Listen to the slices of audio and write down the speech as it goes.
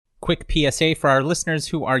quick PSA for our listeners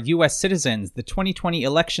who are U.S. citizens. The 2020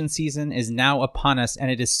 election season is now upon us, and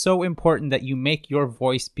it is so important that you make your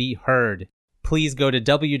voice be heard. Please go to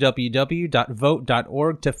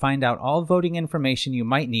www.vote.org to find out all voting information you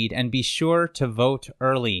might need, and be sure to vote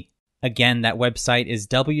early. Again, that website is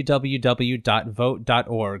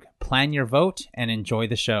www.vote.org. Plan your vote and enjoy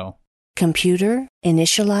the show. Computer,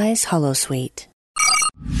 initialize holosuite.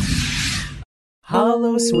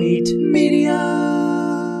 Holosuite Media.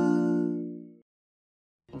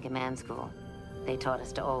 In command school, they taught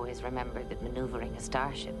us to always remember that maneuvering a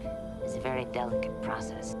starship is a very delicate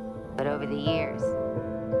process. But over the years,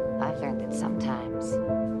 I've learned that sometimes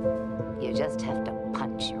you just have to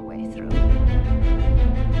punch your way through.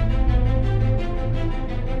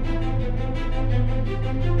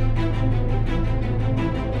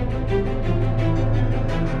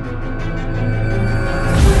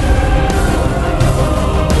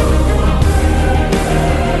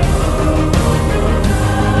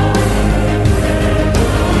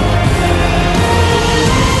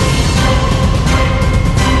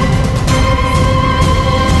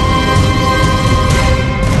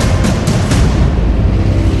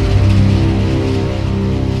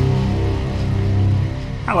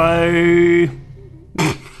 Hello.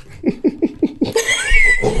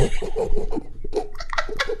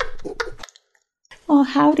 Oh,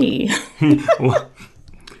 howdy.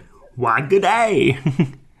 Why, good day.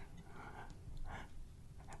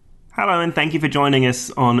 Hello, and thank you for joining us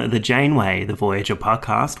on the Janeway, the Voyager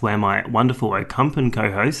podcast, where my wonderful O'Cumpan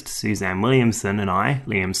co-host, Suzanne Williamson, and I,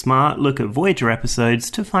 Liam Smart, look at Voyager episodes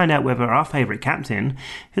to find out whether our favourite captain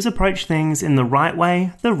has approached things in the right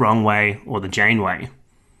way, the wrong way, or the Janeway.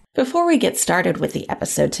 Before we get started with the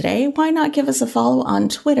episode today, why not give us a follow on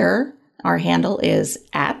Twitter? Our handle is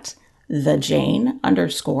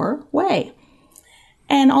 @thejane_way.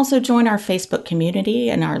 And also join our Facebook community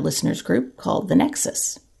and our listeners group called The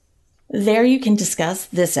Nexus. There you can discuss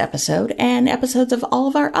this episode and episodes of all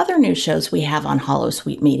of our other new shows we have on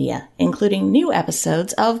Holosuite Media, including new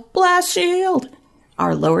episodes of Blast Shield,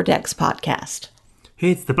 our Lower Decks podcast.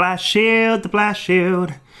 It's the Blast Shield,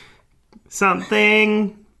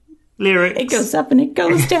 something... lyrics. It goes up and it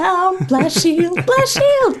goes down. Blast Shield, Blast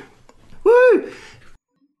Shield. Woo!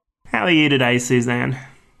 How are you today, Suzanne?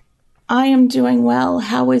 I am doing well.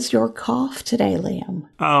 How is your cough today, Liam?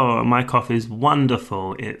 Oh, my cough is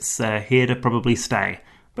wonderful. It's here to probably stay.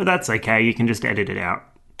 But that's okay, you can just edit it out.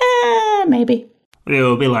 Maybe.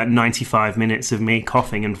 It'll be like 95 minutes of me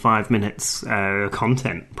coughing and 5 minutes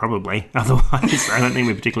content, probably. Otherwise, I don't think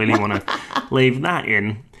we particularly want to leave that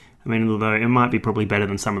in. I mean, although it might be probably better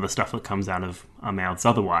than some of the stuff that comes out of our mouths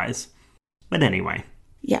otherwise. But anyway.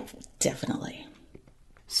 Yeah, definitely.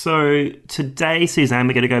 So today, Suzanne,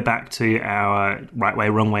 we're going to go back to our Right Way,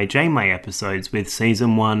 Wrong Way, Janeway episodes with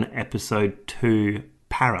Season 1, Episode 2,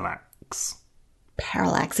 Parallax.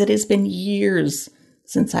 Parallax. It has been years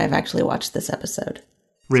since I've actually watched this episode.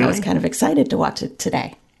 Really? So I was kind of excited to watch it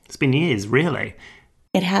today. It's been years, really?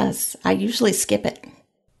 It has. I usually skip it.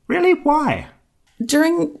 Really? Why?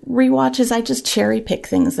 During rewatches, I just cherry pick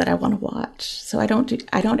things that I want to watch. So I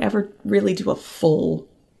don't ever really do a full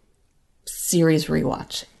series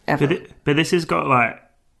rewatch ever. But this has got like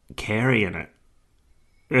Carey in it.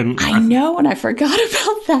 And I know, and I forgot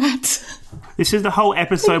about that. This is the whole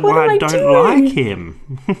episode Like, where I don't doing? like him.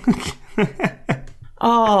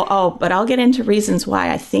 Oh, but I'll get into reasons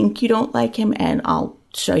why I think you don't like him, and I'll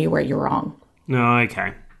show you where you're wrong. No,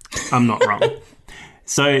 okay. I'm not wrong.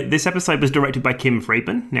 So this episode was directed by Kim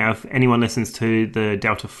Friedman. Now, if anyone listens to the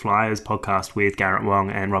Delta Flyers podcast with Garrett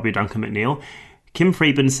Wong and Robbie Duncan McNeil, Kim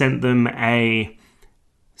Friedman sent them a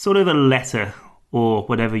sort of a letter or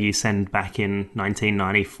whatever you send back in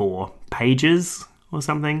 1994. Pages or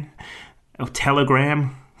something? Or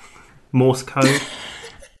telegram? Morse code?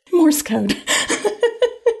 Morse code.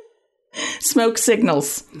 Smoke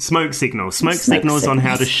signals. Smoke signals on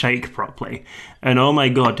how to shake properly. And oh my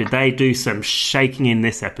god, did they do some shaking in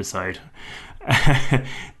this episode.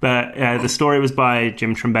 But the story was by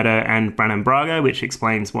Jim Trombetta and Brannon Braga, which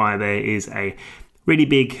explains why there is a really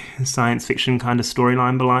big science fiction kind of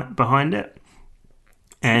storyline behind it.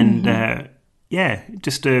 And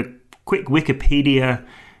just a quick Wikipedia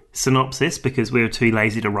synopsis, because we were too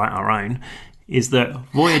lazy to write our own, is that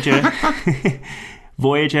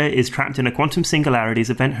Voyager is trapped in a quantum singularities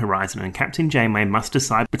event horizon, and Captain Janeway must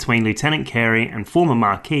decide between Lieutenant Carey and former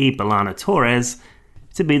Marquis B'Elanna Torres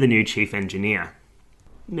to be the new chief engineer.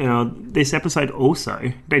 Now, this episode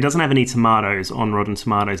also, it doesn't have any tomatoes on Rotten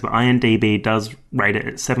Tomatoes, but IMDb does rate it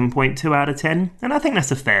at 7.2 out of 10, and I think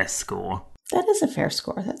that's a fair score. That is a fair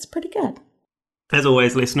score. That's pretty good. As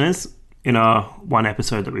always, listeners, in our one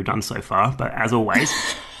episode that we've done so far. But as always,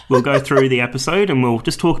 we'll go through the episode and we'll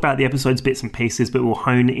just talk about the episode's bits and pieces, but we'll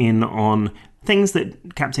hone in on things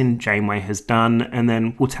that Captain Janeway has done, and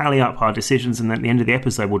then we'll tally up our decisions, and at the end of the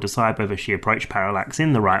episode we'll decide whether she approached Parallax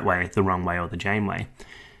in the right way, the wrong way, or the Janeway.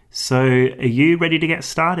 So, are you ready to get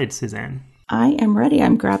started, Suzanne? I am ready.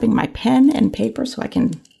 I'm grabbing my pen and paper so I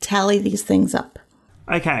can tally these things up.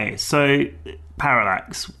 Okay, so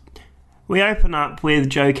Parallax. We open up with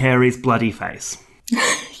Joe Carey's bloody face.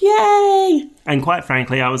 Yay! And quite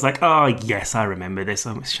frankly, I was like, oh, yes, I remember this.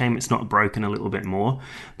 It's a shame it's not broken a little bit more.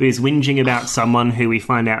 But he's whinging about someone who we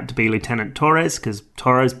find out to be Lieutenant Torres, because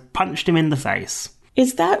Torres punched him in the face.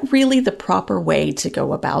 Is that really the proper way to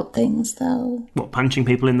go about things, though? What, punching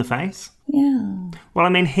people in the face? Yeah. Well, I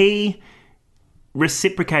mean, he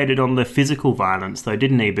reciprocated on the physical violence, though,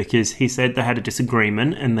 didn't he? Because he said they had a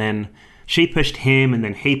disagreement, and then she pushed him, and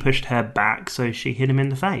then he pushed her back, so she hit him in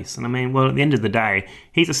the face. And I mean, well, at the end of the day,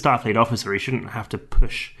 he's a Starfleet officer. He shouldn't have to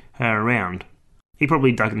push her around. He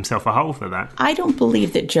probably dug himself a hole for that. I don't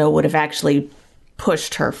believe that Joe would have actually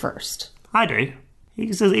pushed her first. I do. He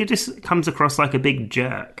just comes across like a big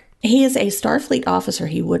jerk. He is a Starfleet officer.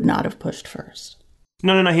 He would not have pushed first.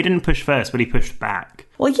 No, he didn't push first, but he pushed back.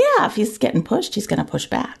 Well, yeah, if he's getting pushed, he's going to push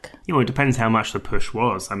back. You know, it depends how much the push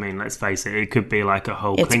was. I mean, let's face it, it could be like a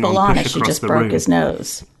whole It's Klingon B'Elanna, push she across just the broke room. his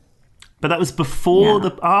nose. But that was before Yeah.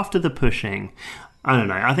 after the pushing. I don't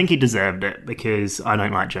know. I think he deserved it because I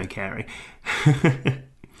don't like Joe Carey.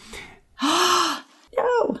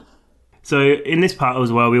 No. So in this part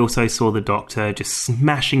as well, we also saw the Doctor just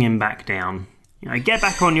smashing him back down. You know, get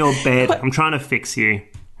back on your bed. I'm trying to fix you.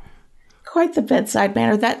 Quite the bedside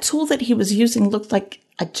manner. That tool that he was using looked like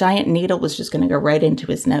a giant needle was just going to go right into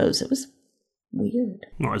his nose. It was weird.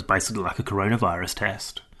 Well, it was basically like a coronavirus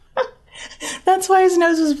test. That's why his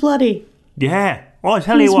nose was bloody. Yeah. Oh, I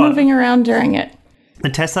tell He you was what. moving around during it. The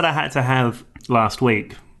test that I had to have last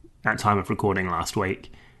week, at time of recording last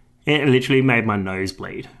week, it literally made my nose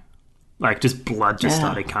bleed. Like, just blood just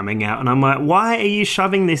started coming out. And I'm like, why are you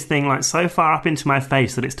shoving this thing, like, so far up into my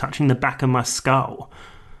face that it's touching the back of my skull?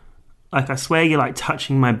 Like, I swear you're, like,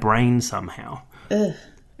 touching my brain somehow. Ugh.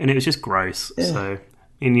 And it was just gross. Ugh. So,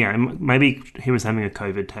 and yeah, maybe he was having a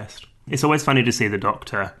COVID test. It's always funny to see the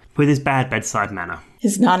Doctor with his bad bedside manner.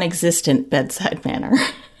 His non-existent bedside manner.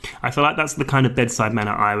 I feel like that's the kind of bedside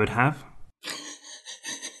manner I would have.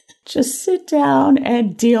 Just sit down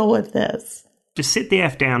and deal with this. Just sit the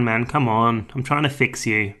F down, man. Come on. I'm trying to fix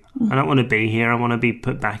you. I don't want to be here. I want to be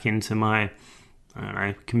put back into my, I don't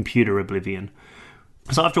know, computer oblivion.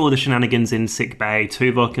 So after all the shenanigans in sickbay,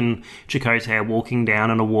 Tuvok and Chakotay are walking down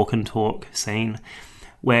on a walk and talk scene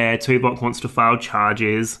where Tuvok wants to file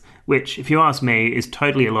charges, which, if you ask me, is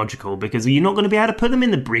totally illogical because you're not going to be able to put them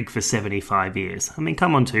in the brig for 75 years. I mean,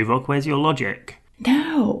 come on, Tuvok, where's your logic?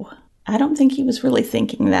 No, I don't think he was really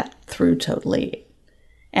thinking that through totally.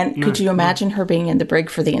 And could you imagine her being in the brig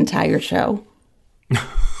for the entire show?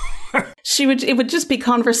 It would just be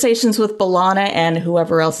conversations with B'Elanna and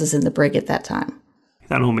whoever else is in the brig at that time.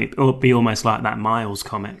 That'll be almost like that Miles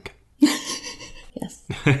comic. Yes.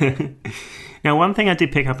 Now, one thing I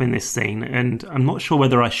did pick up in this scene, and I'm not sure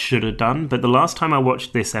whether I should have done, but the last time I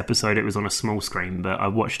watched this episode, it was on a small screen, but I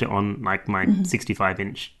watched it on like my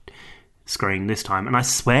 65-inch screen this time, and I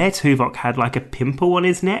swear Tuvok had like a pimple on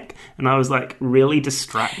his neck, and I was like really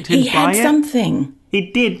distracted by it. He had something.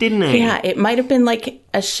 He did, didn't he? Yeah, it might have been like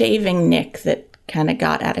a shaving nick that kind of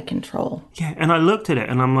got out of control. Yeah, and I looked at it,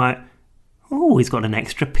 and I'm like, oh, he's got an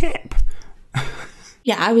extra pip.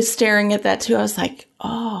 Yeah, I was staring at that too. I was like,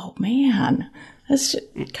 oh man, let's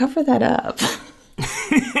just cover that up.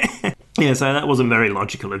 Yeah, so that wasn't very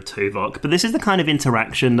logical of Tuvok. But this is the kind of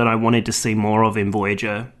interaction that I wanted to see more of in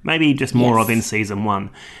Voyager. Maybe just more of in Season 1.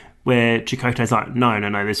 Where Chakotay's like,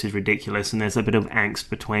 no, this is ridiculous. And there's a bit of angst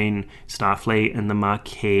between Starfleet and the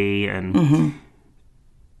Marquis. And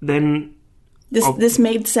then... This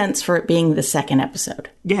made sense for it being the second episode.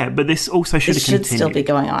 Yeah, but this also should have continued. This should still be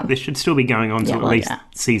going on. This should still be going on to at least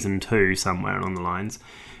Season 2, somewhere along the lines.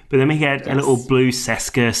 But then we had a little blue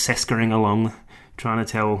Seskaing along, trying to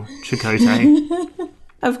tell Chakotay.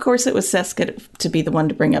 Of course it was Seska to be the one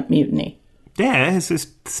to bring up mutiny. Yeah, it's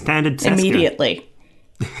just standard Seska. Immediately.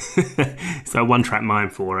 So one-track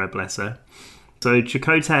mind for her, bless her. So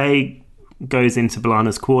Chakotay goes into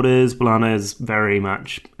B'Elanna's quarters. B'Elanna's very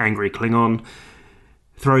much angry Klingon.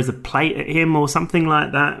 Throws a plate at him or something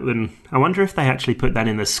like that. And I wonder if they actually put that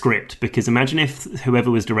in the script, because imagine if whoever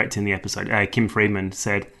was directing the episode, Kim Friedman,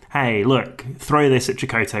 said, hey, look, throw this at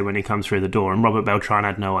Chakotay when he comes through the door, and Robert Beltran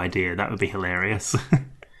had no idea. That would be hilarious.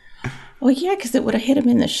 Well, yeah, because it would have hit him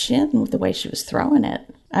in the shin with the way she was throwing it.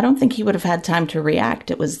 I don't think he would have had time to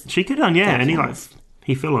react. It was... She could have, yeah, and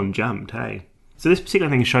he full on jumped, hey. So this particular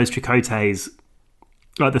thing shows Chakotay's,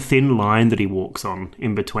 like, the thin line that he walks on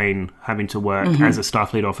in between having to work as a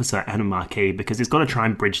Starfleet officer and a Marquis, because he's got to try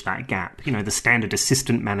and bridge that gap, you know, the standard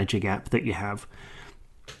assistant manager gap that you have.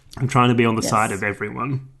 I'm trying to be on the side of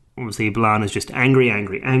everyone. Obviously, B'Elanna's just angry, and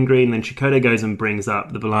then Chakotay goes and brings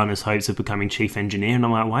up the B'Elanna's hopes of becoming chief engineer, and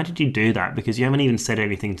I'm like, why did you do that? Because you haven't even said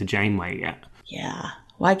anything to Janeway yet. Yeah,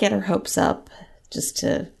 why get her hopes up just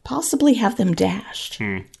to possibly have them dashed?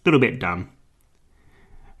 A little bit dumb.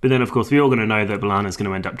 But then, of course, we're all going to know that B'Elanna's going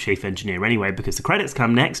to end up chief engineer anyway, because the credits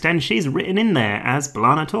come next, and she's written in there as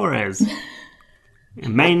B'Elanna Torres.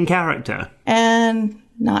 Main character. And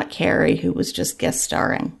not Carrie, who was just guest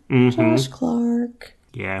starring. Josh Clark.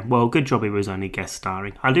 Yeah, well, good job he was only guest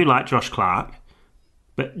starring. I do like Josh Clark,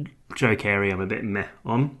 but Joe Carey I'm a bit meh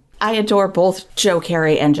on. I adore both Joe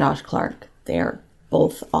Carey and Josh Clark. They're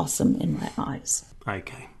both awesome in my eyes.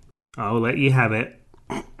 Okay, I'll let you have it.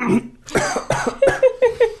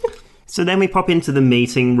 So then we pop into the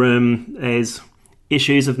meeting room. There's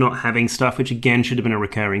issues of not having stuff, which again should have been a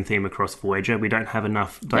recurring theme across Voyager. We don't have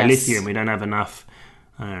enough dilithium. We don't have enough,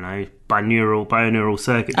 I don't know, bioneural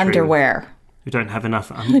circuitry. Underwear. We don't have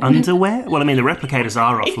enough underwear? Well, I mean, the replicators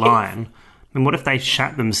are offline. I mean, what if they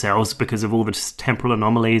shat themselves because of all the temporal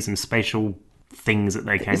anomalies and spatial things that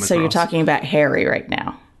they came across? So you're talking about Harry right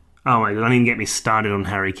now. Oh my God, don't even get me started on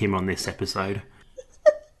Harry Kim on this episode.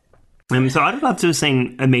 So I'd have loved to have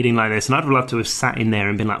seen a meeting like this, and I'd have loved to have sat in there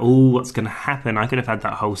and been like, oh, what's going to happen? I could have had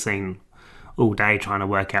that whole scene all day trying to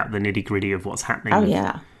work out the nitty-gritty of what's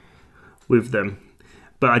happening with them.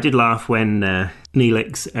 But I did laugh when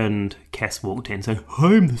Neelix and Kes walked in, saying,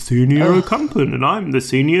 I'm the senior Ocampan and I'm the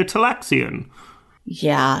senior Talaxian.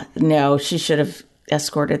 Yeah, no, she should have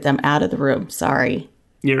escorted them out of the room. Sorry.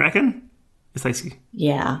 You reckon? It's like,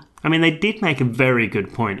 yeah. I mean, they did make a very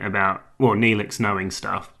good point about, well, Neelix knowing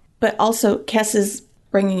stuff. But also, Kes is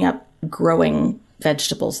bringing up growing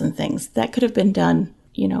vegetables and things. That could have been done,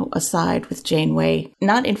 you know, aside with Janeway,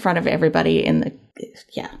 not in front of everybody in the...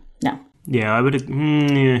 Yeah, no. Yeah, I would...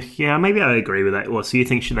 yeah, maybe I agree with that. Well, so you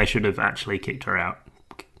think they should have actually kicked her out?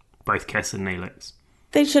 Both Kes and Neelix.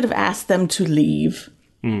 They should have asked them to leave.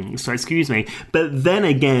 So, excuse me. But then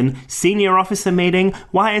again, senior officer meeting,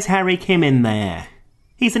 why is Harry Kim in there?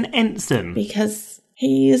 He's an ensign. Because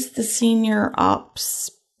he is the senior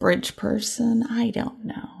ops bridge person. I don't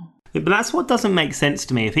know. But that's what doesn't make sense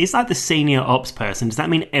to me. If he's like the senior ops person, does that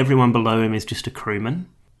mean everyone below him is just a crewman?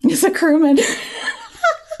 He's a crewman.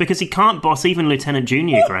 Because he can't boss even Lieutenant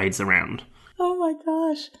Junior grades around. Oh my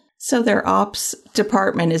gosh. So their ops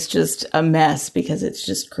department is just a mess because it's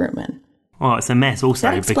just crewmen. Well, it's a mess also.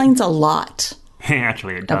 That explains a lot. Yeah,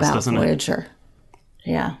 actually it does, doesn't Voyager.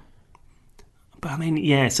 Yeah. But I mean,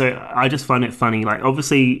 yeah, so I just find it funny. Like,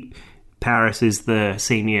 obviously, Paris is the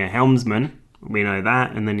senior helmsman. We know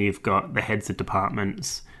that. And then you've got the heads of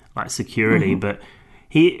departments, like security. But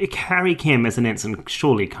Harry Kim as an ensign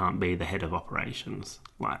surely can't be the head of operations.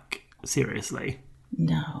 Like, seriously.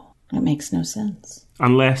 No, it makes no sense.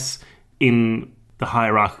 Unless in the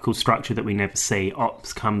hierarchical structure that we never see,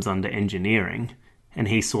 ops comes under engineering. And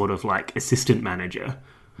he's sort of like assistant manager.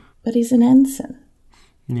 But he's an ensign.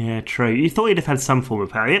 Yeah, true. You thought he'd have had some form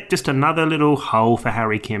of power. Yep, just another little hole for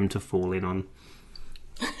Harry Kim to fall in on.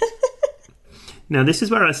 Now, this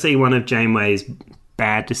is where I see one of Janeway's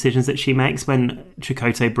bad decisions that she makes when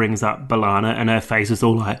Chakotay brings up B'Elanna, and her face is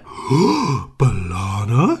all like, oh,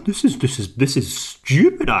 B'Elanna? This is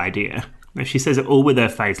stupid idea. And she says it all with her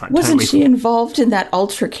face, like Wasn't totally... she involved in that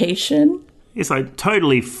altercation? It's like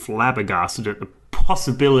totally flabbergasted at the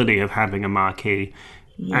possibility of having a Marquis...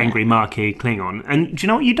 Yeah. Angry Marquis Klingon. And do you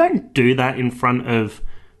know what? You don't do that in front of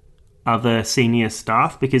other senior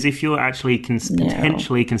staff, because if you're actually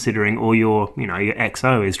potentially considering, or your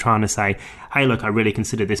XO is trying to say, hey, look, I really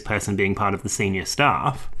consider this person being part of the senior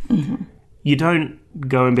staff, you don't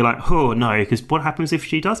go and be like, oh, no, because what happens if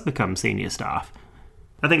she does become senior staff?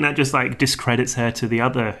 I think that just like discredits her to the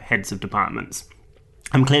other heads of departments.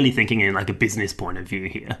 I'm clearly thinking in like a business point of view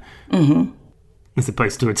here. As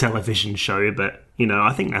opposed to a television show, but,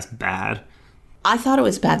 I think that's bad. I thought it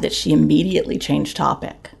was bad that she immediately changed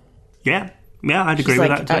topic. Yeah, I'd agree with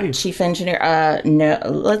that too. Chief engineer, no,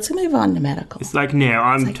 let's move on to medical. It's like, no,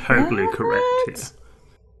 I'm totally correct here.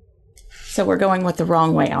 So we're going with the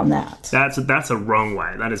wrong way on that. That's a wrong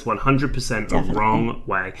way. That is 100% a wrong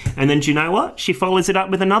way. And then do you know what? She follows it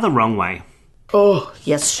up with another wrong way. Oh,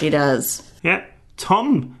 yes, she does. Yeah.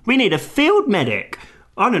 Tom, we need a field medic.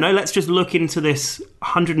 I don't know, let's just look into this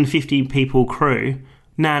 150 people crew.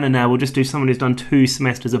 no, we'll just do someone who's done 2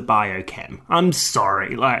 semesters of biochem. I'm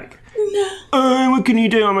sorry, like... No. What can you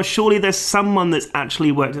do? Surely there's someone that's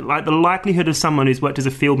actually worked... Like, the likelihood of someone who's worked as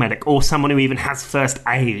a field medic or someone who even has first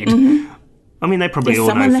aid... Mm-hmm. I mean, they probably all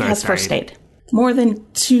know someone that has first aid. More than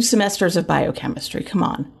 2 semesters of biochemistry, come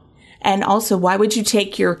on. And also, why would you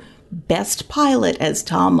take your best pilot, as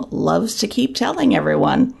Tom loves to keep telling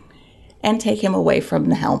everyone, and take him away from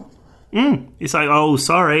the helm? It's like, oh,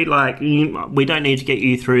 sorry, like, we don't need to get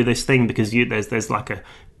you through this thing because there's like a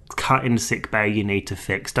cut in sick bay you need to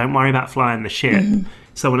fix. Don't worry about flying the ship. Mm-hmm.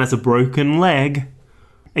 Someone has a broken leg.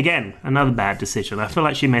 Again, another bad decision. I feel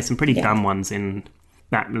like she made some pretty dumb ones in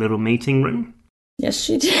that little meeting room. Yes,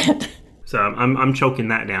 she did. So I'm chalking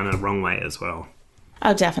that down in the wrong way as well.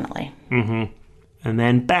 Oh, definitely. Mm-hmm. And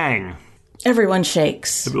then bang. Everyone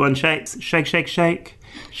shakes. Everyone shakes. Shake, shake, shake.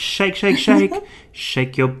 Shake, shake, shake.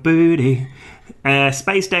 Shake your booty.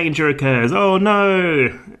 Space danger occurs. Oh, no.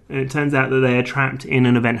 And it turns out that they are trapped in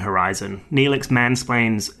an event horizon. Neelix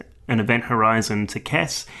mansplains an event horizon to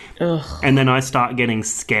Kes. Ugh. And then I start getting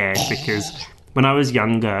scared because when I was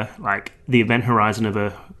younger, like, the event horizon of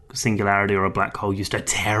a singularity or a black hole used to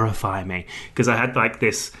terrify me because I had, like,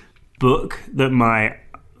 this book that my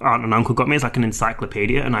aunt and uncle got me. It's like an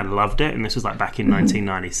encyclopedia, and I loved it. And this was, like, back in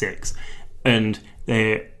 1996. And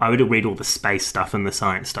I would read all the space stuff and the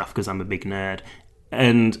science stuff because I'm a big nerd.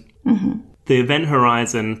 And the event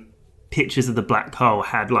horizon pictures of the black hole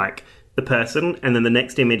had, like, the person, and then the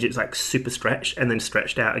next image it's, like, super stretched, and then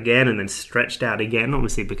stretched out again, and then stretched out again,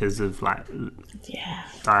 obviously because of, like,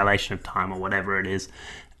 dilation of time or whatever it is.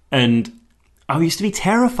 And I used to be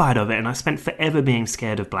terrified of it, and I spent forever being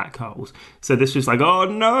scared of black holes. So this was like, oh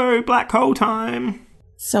no, black hole time.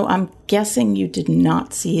 So I'm guessing you did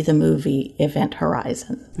not see the movie Event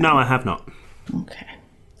Horizon. No, I have not. Okay.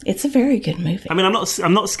 It's a very good movie. I mean,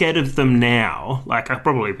 I'm not scared of them now. Like,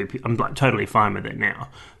 I'm like totally fine with it now.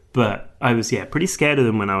 But I was, pretty scared of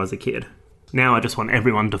them when I was a kid. Now I just want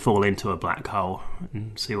everyone to fall into a black hole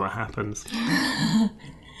and see what happens.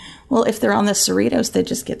 Well, if they're on the Cerritos, they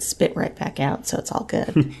just get spit right back out, so it's all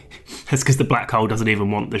good. That's because the black hole doesn't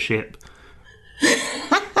even want the ship.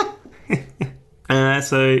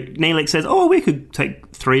 So Neelix says, oh, we could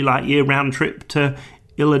take 3 light-year round trip to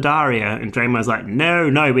Illidaria. And Janeway's like,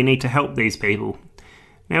 no, we need to help these people.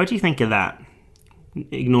 Now, what do you think of that?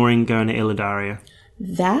 Ignoring going to Illidaria?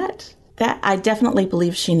 That I definitely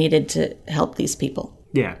believe she needed to help these people.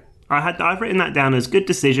 Yeah. I've written that down as good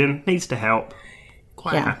decision, needs to help.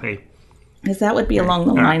 Quite happy. Because that would be along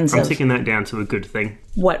the lines of... I'm taking that down to a good thing.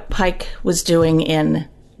 What Pike was doing in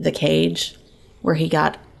The Cage, where he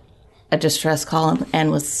got a distress call and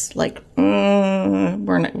was like,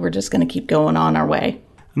 we're just going to keep going on our way.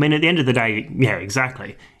 I mean, at the end of the day, yeah,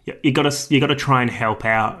 exactly. You got to try and help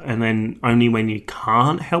out, and then only when you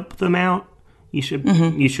can't help them out, you should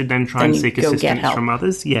then try and seek assistance from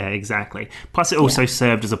others. Yeah, exactly. Plus, it also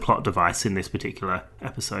served as a plot device in this particular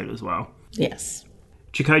episode as well. Yes.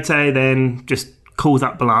 Chakotay then just calls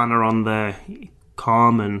up B'Elanna on the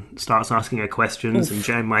comm and starts asking her questions. Oof. And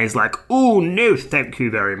Janeway's like, oh, no, thank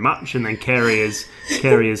you very much. And then Carey is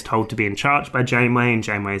told to be in charge by Janeway. And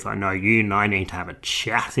Janeway's like, no, you and I need to have a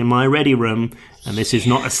chat in my ready room. And this is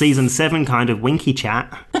not a season 7 kind of winky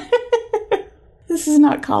chat. This is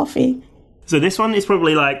not coffee. So this one is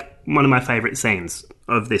probably like one of my favourite scenes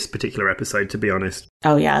of this particular episode, to be honest.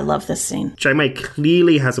 Oh, yeah, I love this scene. Janeway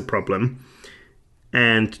clearly has a problem.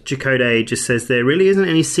 And Chakotay just says there really isn't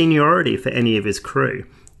any seniority for any of his crew.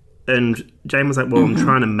 And Janeway's like, well, I'm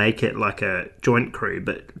trying to make it like a joint crew.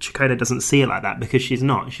 But Chakotay doesn't see it like that because she's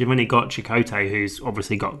not. She's only got Chakotay, who's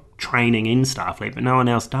obviously got training in Starfleet, but no one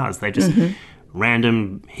else does. They're just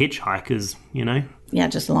random hitchhikers, you know? Yeah,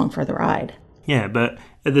 just along for the ride. Yeah, but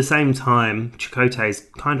at the same time, Chakotay's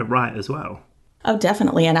kind of right as well. Oh,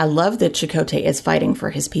 definitely. And I love that Chakotay is fighting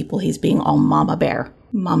for his people. He's being all Mama Bear.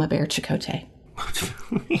 Mama Bear Chakotay.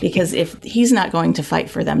 Because if he's not going to fight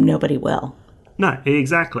for them, nobody will. No,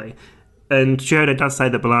 exactly. And Chakotay does say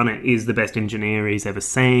that B'Elanna is the best engineer he's ever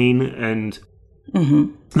seen, and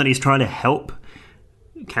that he's trying to help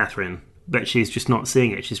Catherine, but she's just not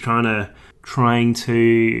seeing it. She's Chakotay's trying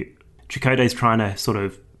to sort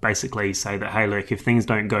of basically say that, hey, look, if things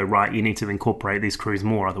don't go right, you need to incorporate these crews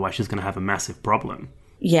more, otherwise she's going to have a massive problem.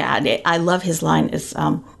 Yeah, I love his line is,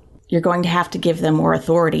 you're going to have to give them more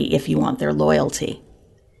authority if you want their loyalty.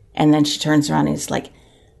 And then she turns around and is like,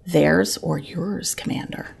 theirs or yours,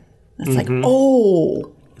 Commander. And it's like,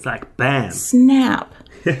 oh. It's like, bam. Snap.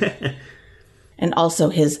 And also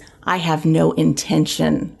his, I have no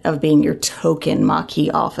intention of being your token Maquis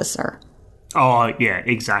officer. Oh, yeah,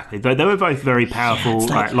 exactly. They were both very powerful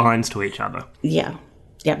lines to each other. Yeah.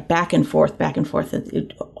 Yeah, back and forth. I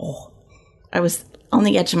was on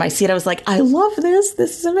the edge of my seat. I was like, I love this.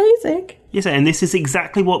 This is amazing. Yes, and this is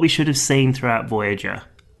exactly what we should have seen throughout Voyager.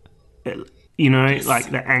 You know, Yes.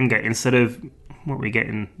 like the anger, instead of what we get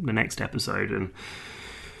in the next episode and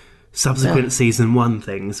subsequent season 1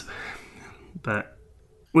 things. But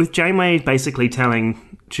with Janeway basically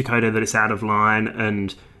telling Chakotay that it's out of line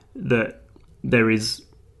and that there is,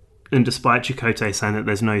 and despite Chakotay saying that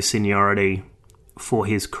there's no seniority for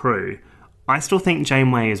his crew, I still think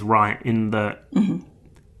Janeway is right in that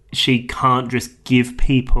she can't just give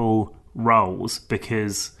people roles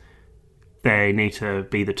because they need to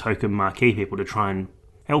be the token marquee people to try and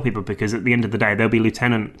help people, because at the end of the day there'll be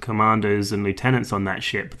lieutenant commanders and lieutenants on that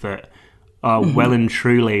ship that are well and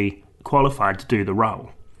truly qualified to do the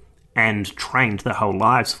role and trained their whole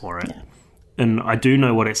lives for it. Yeah. And I do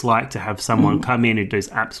know what it's like to have someone come in who does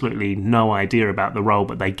absolutely no idea about the role,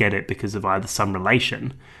 but they get it because of either some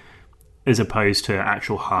relation as opposed to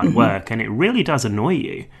actual hard work, and it really does annoy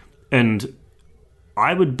you. And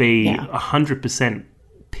I would be 100%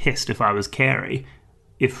 pissed if I was Carey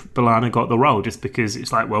if B'Elanna got the role, just because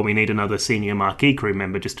it's like, well, we need another senior marquee crew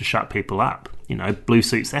member just to shut people up. You know, Blue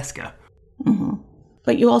Suits Esker.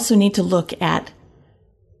 But you also need to look at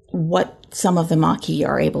what some of the Maquis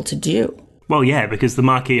are able to do. Well, yeah, because the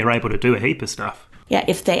Maquis are able to do a heap of stuff. Yeah,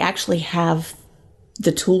 if they actually have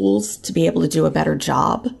the tools to be able to do a better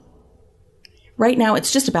job. Right now,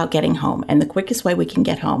 it's just about getting home. And the quickest way we can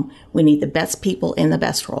get home, we need the best people in the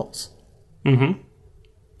best roles.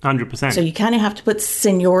 100%. So you kind of have to put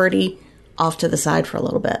seniority off to the side for a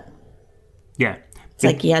little bit. Yeah. It's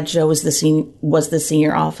like, yeah, Joe was the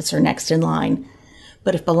senior officer next in line.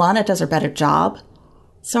 But if B'Elanna does a better job,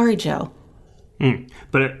 sorry, Joe.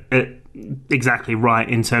 But exactly right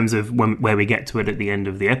in terms of where we get to it at the end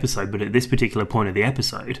of the episode. But at this particular point of the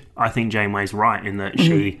episode, I think Janeway's right in that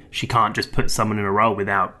she can't just put someone in a role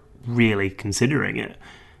without really considering it,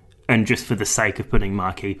 and just for the sake of putting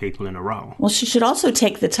marquee people in a role. Well, she should also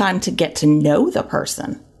take the time to get to know the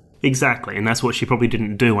person. Exactly, and that's what she probably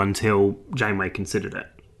didn't do until Janeway considered it,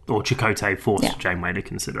 or Chakotay forced Janeway to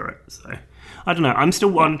consider it. So I don't know. I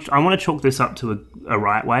want to chalk this up to a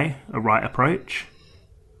right way, a right approach.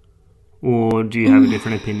 Or do you have a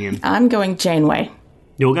different opinion? I'm going Janeway.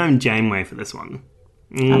 You're going Janeway for this one.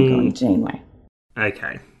 I'm going Janeway.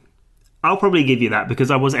 Okay. I'll probably give you that,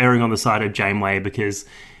 because I was erring on the side of Janeway, because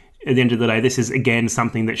at the end of the day, this is, again,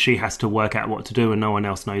 something that she has to work out what to do, and no one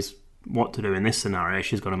else knows what to do in this scenario.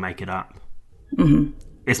 She's got to make it up.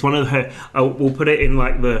 It's one of her... we'll put it in,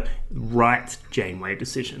 like, the right Janeway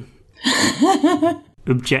decision.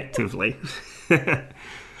 Objectively. So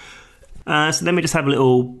then we just have a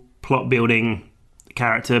little plot building,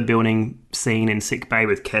 character building scene in sickbay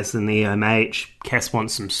with Kes and the EMH. Kes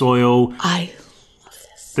wants some soil. I love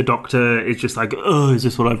this. The doctor is just like, oh, is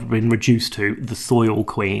this what I've been reduced to? The soil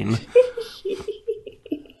queen.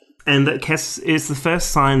 And that Kes is the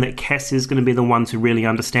first sign that Kes is going to be the one to really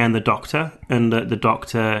understand the doctor, and that the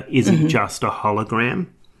doctor isn't just a hologram.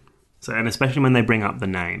 So, and especially when they bring up the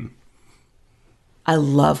name. I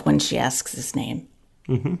love when she asks his name.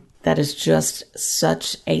 That is just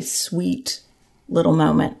such a sweet little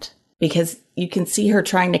moment, because you can see her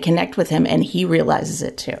trying to connect with him, and he realizes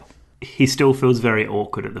it too. He still feels very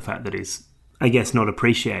awkward at the fact that he's, I guess, not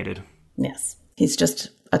appreciated. Yes. He's just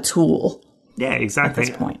a tool. Yeah, exactly. At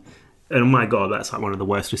this point. And oh my God, that's like one of the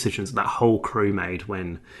worst decisions that whole crew made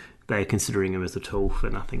when they're considering him as a tool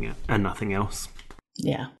for nothing and nothing else.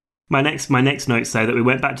 Yeah. My next notes say that we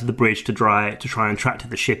went back to the bridge to try and track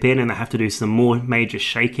the ship in, and they have to do some more major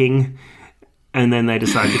shaking, and then they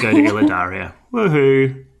decide to go to Illidaria.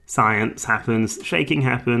 Woohoo! Science happens, shaking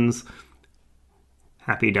happens.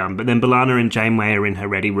 Happy done. But then B'Elanna and Janeway are in her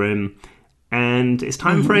ready room, and it's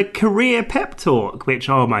time for a career pep talk, which,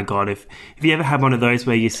 oh my God, if you ever have one of those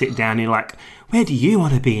where you sit down and you're like, where do you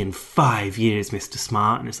want to be in 5 years, Mr.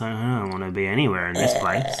 Smart? And it's like, I don't want to be anywhere in this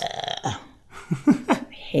place.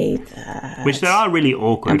 Hate that. Which they are really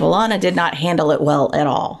awkward. And B'Elanna did not handle it well at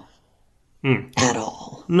all. At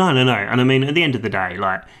all. No. And I mean, at the end of the day,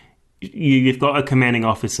 like, you've got a commanding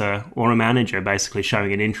officer or a manager basically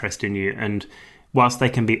showing an interest in you, and whilst they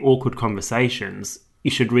can be awkward conversations, you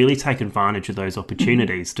should really take advantage of those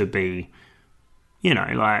opportunities to be, you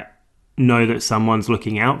know, like, know that someone's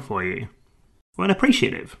looking out for you. Well, and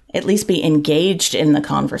appreciative. At least be engaged in the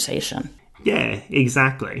conversation. Yeah,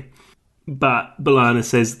 exactly. But B'Elanna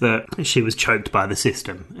says that she was choked by the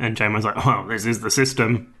system. And Janeway's like, oh, this is the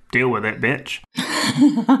system. Deal with it, bitch.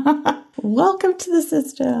 Welcome to the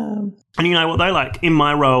system. And you know what, though? Like, in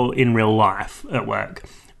my role in real life at work,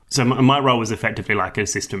 So my role was effectively like an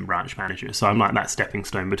assistant branch manager. So I'm like that stepping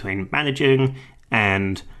stone between managing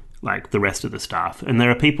and like the rest of the staff. And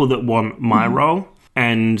there are people that want my role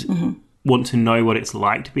and want to know what it's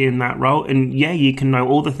like to be in that role. And yeah, you can know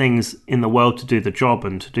all the things in the world to do the job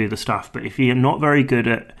and to do the stuff. But if you're not very good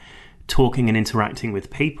at talking and interacting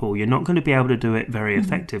with people, you're not going to be able to do it very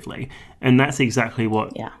effectively. And that's exactly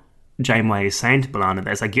what Janeway is saying to B'Elanna.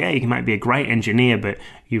 There's like, yeah, you might be a great engineer, but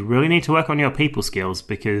you really need to work on your people skills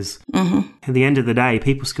because at the end of the day,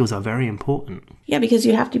 people skills are very important. Yeah, because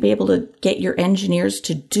you have to be able to get your engineers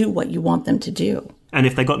to do what you want them to do. And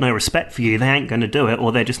if they got no respect for you, they ain't going to do it,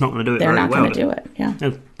 or they're just not going to do it very well. They're not going to do it, yeah.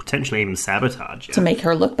 They'll potentially even sabotage you. To make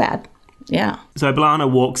her look bad. Yeah. So B'Elanna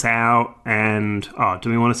walks out and, do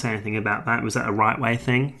we want to say anything about that? Was that a right way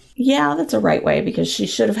thing? Yeah, that's a right way because she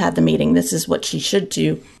should have had the meeting. This is what she should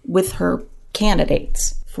do with her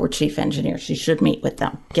candidates for chief engineer. She should meet with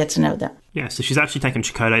them, get to know them. Yeah, so she's actually taken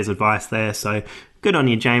Chakotay's advice there. So good on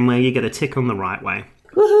you, Janeway. You get a tick on the right way.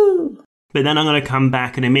 Woohoo! But then I'm going to come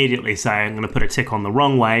back and immediately say I'm going to put a tick on the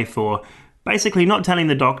wrong way for basically not telling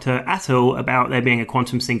the Doctor at all about there being a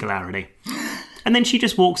quantum singularity. And then she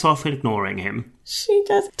just walks off ignoring him. She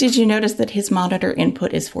does. Did you notice that his monitor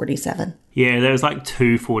input is 47? Yeah, there was like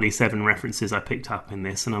 2 47 references I picked up in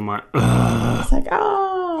this, and I'm like, ugh. It's like,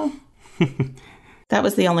 oh. That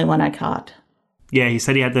was the only one I caught. Yeah, he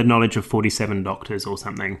said he had the knowledge of 47 doctors or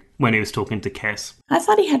something when he was talking to Kes. I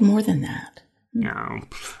thought he had more than that. No,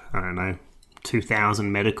 I don't know.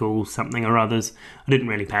 2,000 medical something or others. I didn't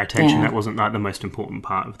really pay attention. Yeah. That wasn't like the most important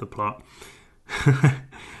part of the plot.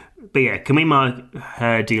 But yeah, can we mark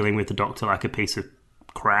her dealing with the Doctor like a piece of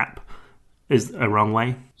crap is a wrong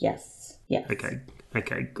way? Yes. Yes.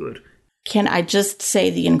 Okay, good. Can I just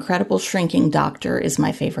say the Incredible Shrinking Doctor is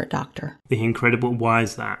my favorite Doctor? The Incredible, why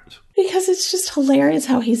is that? Because it's just hilarious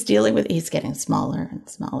how he's dealing with, he's getting smaller and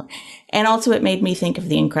smaller. And also it made me think of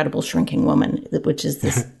The Incredible Shrinking Woman, which is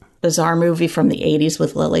this bizarre movie from the 80s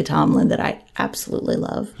with Lily Tomlin that I absolutely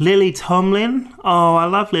love. Lily Tomlin? Oh, I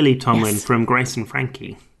love Lily Tomlin from Grace and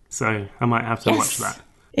Frankie. So I might have to watch that.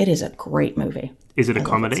 It is a great movie. Is it a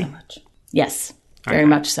comedy? So much. Yes, very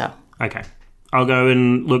much so. Okay. I'll go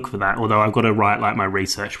and look for that, although I've got to write like my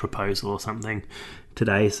research proposal or something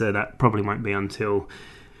today, so that probably won't be until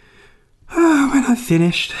when I've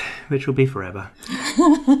finished, which will be forever.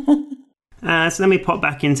 So then we pop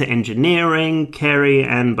back into engineering. Carey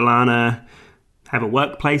and B'Elanna have a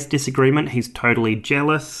workplace disagreement. He's totally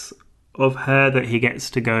jealous of her that he gets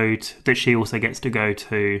to go to, that she also gets to go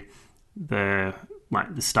to the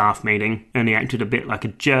staff meeting, and he acted a bit like a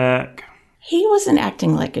jerk. He wasn't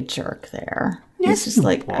acting like a jerk there. Yes, He's just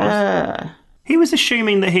like, He was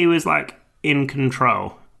assuming that he was like in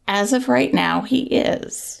control. As of right now, he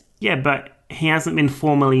is. Yeah, but he hasn't been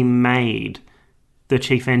formally made the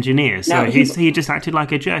chief engineer, so he just acted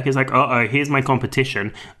like a jerk. He's like, here's my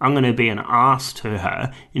competition. I'm going to be an arse to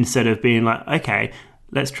her instead of being like, okay,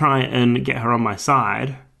 let's try and get her on my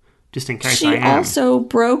side, just in case I am. She also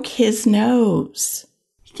broke his nose.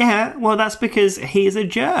 Yeah, well, that's because he's a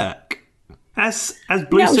jerk. As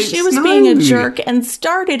Blue Suits she was being a jerk and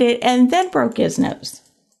started it and then broke his nose.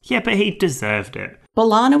 Yeah, but he deserved it.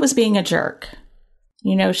 B'Elanna was being a jerk.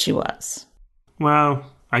 You know she was. Well,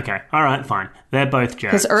 okay, all right, fine. They're both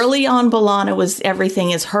jerks. Because early on, B'Elanna was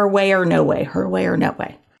everything is her way or no way, her way or no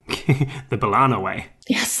way. The B'Elanna way.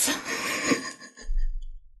 Yes.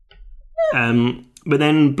 But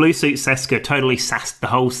then Blue Suit Seska totally sassed the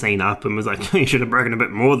whole scene up and was like, he should have broken a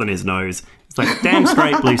bit more than his nose. It's like, damn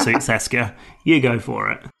straight, Blue Suit Seska. You go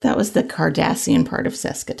for it. That was the Cardassian part of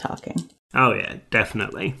Seska talking. Oh, yeah,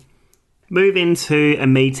 definitely. Move into a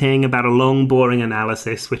meeting about a long, boring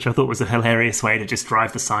analysis, which I thought was a hilarious way to just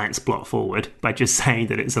drive the science plot forward by just saying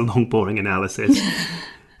that it's a long, boring analysis.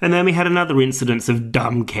 And then we had another incidence of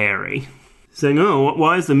dumb Carey saying,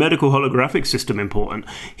 why is the medical holographic system important?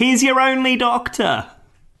 He's your only doctor.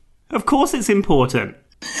 Of course it's important.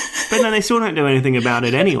 But then they still don't do anything about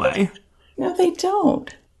it anyway. No, they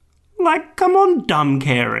don't. Like, come on, dumb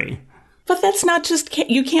Carey. But that's not just...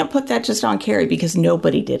 You can't put that just on Carey because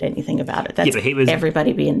nobody did anything about it. That's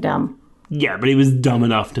everybody being dumb. Yeah, but he was dumb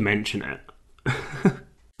enough to mention it.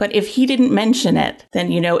 But if he didn't mention it,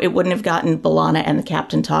 then, it wouldn't have gotten B'Elanna and the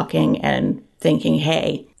captain talking and thinking,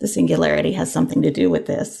 hey, the singularity has something to do with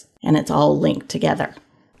this, and it's all linked together.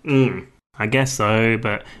 I guess so,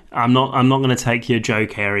 but I'm not going to take your Joe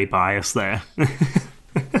Carey bias there.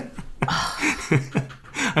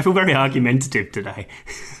 I feel very argumentative today.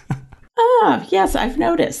 Yes, I've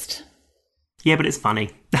noticed. Yeah, but it's funny.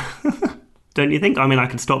 Don't you think? I mean, I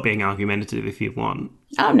can stop being argumentative if you want.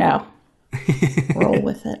 Oh, no. Roll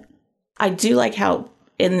with it. I do like how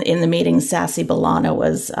in the meeting, Sassy B'Elanna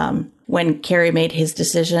was when Carrie made his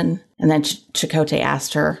decision, and then Chakotay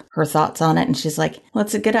asked her thoughts on it, and she's like, "Well,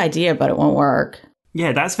 it's a good idea, but it won't work."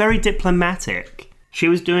 Yeah, that's very diplomatic. She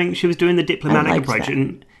was doing the diplomatic approach, that.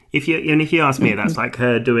 and if you ask me, that's like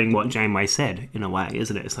her doing what Janeway said in a way,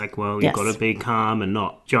 isn't it? It's like, well, you've got to be calm and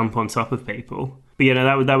not jump on top of people.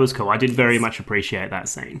 But that was cool. I did very much appreciate that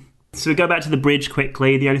scene. So we go back to the bridge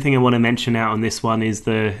quickly. The only thing I want to mention out on this one is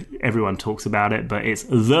everyone talks about it, but it's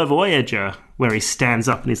the Voyager, where he stands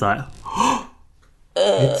up and he's like, oh,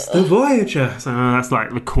 it's the Voyager. So that's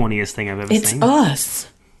like the corniest thing I've ever seen. It's us.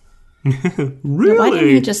 Really? Why didn't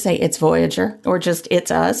you just say it's Voyager or just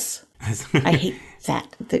it's us? I hate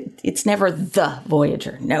that. It's never the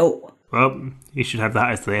Voyager. No. Well, you should have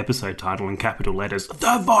that as the episode title in capital letters.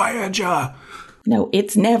 The Voyager. No,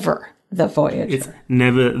 it's never the Voyager. It's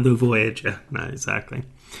never the Voyager. No, exactly.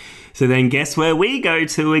 So then guess where we go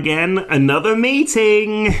to again? Another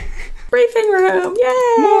meeting. Briefing room.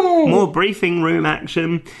 Yay! More briefing room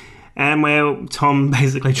action. And where Tom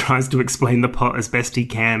basically tries to explain the plot as best he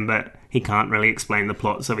can, but he can't really explain the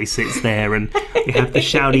plot, so he sits there and you have the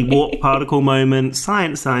shouty warp particle moment.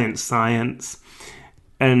 Science, science, science.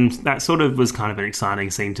 And that sort of was kind of an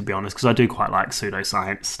exciting scene, to be honest, because I do quite like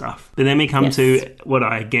pseudoscience stuff. But then we come to what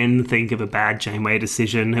I again think of a bad Janeway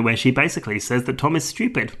decision, where she basically says that Tom is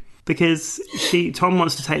stupid because Tom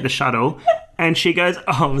wants to take the shuttle, and she goes,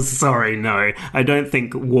 "Oh, sorry, no, I don't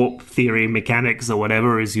think warp theory mechanics or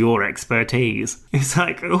whatever is your expertise." It's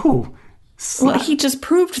like, oh. Well, he just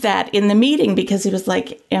proved that in the meeting because he was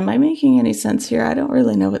like, "Am I making any sense here? I don't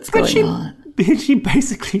really know what's going on." She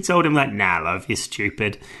basically told him, like, "Nah, love, you're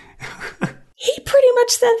stupid." He pretty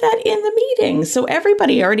much said that in the meeting, so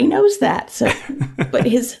everybody already knows that. So, but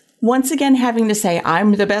his once again having to say,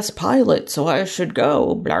 "I'm the best pilot, so I should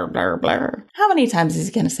go," blah, blah, blah. How many times is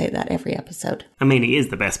he going to say that every episode? I mean, he is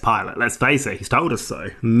the best pilot, let's face it. He's told us so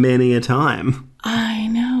many a time. I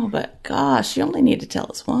know, but gosh, you only need to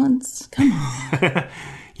tell us once. Come on.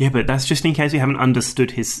 Yeah, but that's just in case we haven't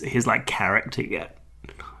understood his like, character yet.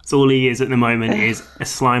 So all he is at the moment is a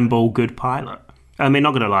slimeball good pilot. I mean,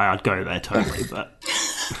 not going to lie, I'd go there totally, but...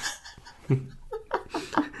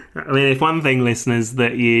 I mean, if one thing, listeners,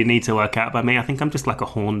 that you need to work out by me, I think I'm just like a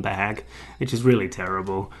horn bag, which is really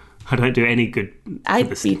terrible. I don't do any good.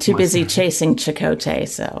 I'd be too busy chasing Chakotay,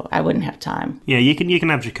 so I wouldn't have time. Yeah, you can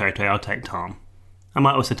have Chakotay, I'll take Tom. I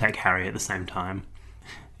might also take Harry at the same time.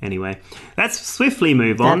 Anyway, let's swiftly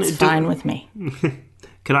move on. That's fine with me.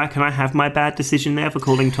 Can I have my bad decision there for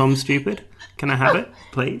calling Tom stupid? Can I have it,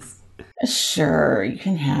 please? Sure, you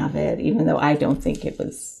can have it, even though I don't think it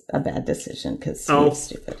was a bad decision because he was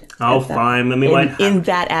stupid. Fine. Then we won't in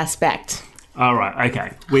that aspect. All right,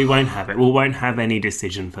 okay. We won't have it. We won't have any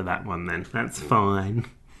decision for that one then. That's fine.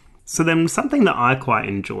 So then something that I quite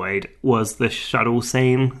enjoyed was the shuttle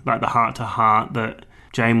scene, like the heart-to-heart that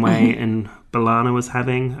Janeway and B'Elanna was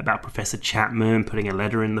having about Professor Chapman putting a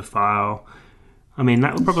letter in the file. I mean,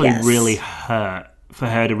 that would probably really hurt for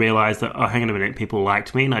her to realise that, oh, hang on a minute, people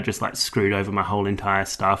liked me and I just, like, screwed over my whole entire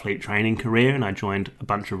Starfleet training career and I joined a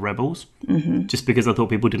bunch of rebels just because I thought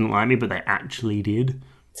people didn't like me, but they actually did.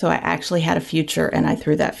 So I actually had a future and I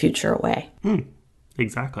threw that future away.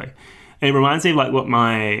 Exactly. And it reminds me of, like, what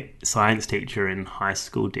my science teacher in high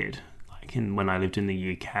school did, like, when I lived in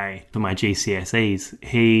the UK for my GCSEs.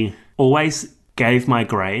 He always gave my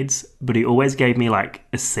grades, but he always gave me, like,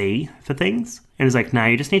 a C for things. And he's like, no,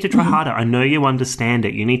 you just need to try harder. I know you understand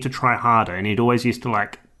it. You need to try harder. And he'd always used to,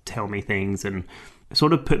 like, tell me things and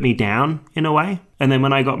sort of put me down in a way. And then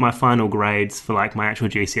when I got my final grades for, like, my actual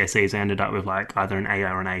GCSEs, I ended up with, like, either an A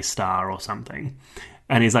or an A star or something.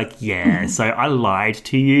 And he's like, yeah, so I lied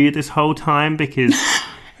to you this whole time because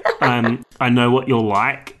I know what you're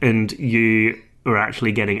like and you are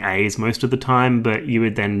actually getting A's most of the time, but you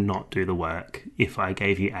would then not do the work if I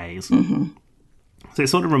gave you A's. So it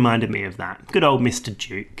sort of reminded me of that. Good old Mr.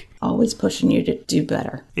 Duke. Always pushing you to do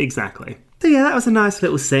better. Exactly. So yeah, that was a nice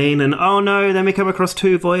little scene. And oh no, then we come across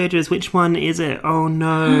two Voyagers. Which one is it? Oh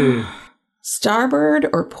no. Starboard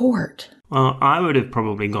or port? Well, I would have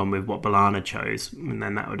probably gone with what B'Elanna chose, and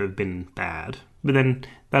then that would have been bad. But then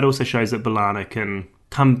that also shows that B'Elanna can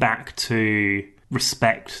come back to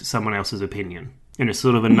respect someone else's opinion. And it's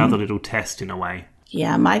sort of another little test in a way.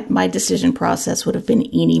 Yeah, my decision process would have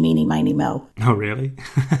been eeny, meeny, miny, mo. Oh, really?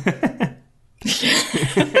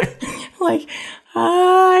 Like,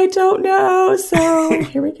 I don't know, so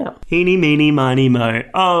here we go. Eeny, meeny, miny, mo.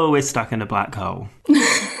 Oh, we're stuck in a black hole.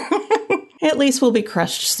 At least we'll be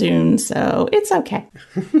crushed soon, so it's okay.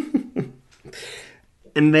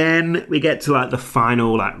 And then we get to, like, the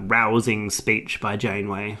final, like, rousing speech by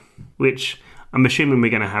Janeway, which I'm assuming we're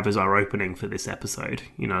going to have as our opening for this episode.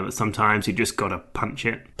 You know, that sometimes you just got to punch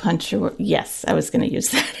it. Yes, I was going to use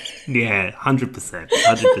that. Yeah, 100%.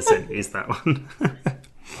 100% is that one.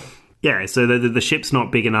 Yeah, so the ship's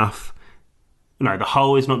not big enough. No, the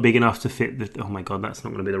hull is not big enough to fit the... Oh my God, that's not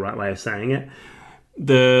going to be the right way of saying it.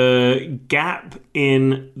 The gap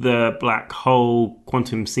in the black hole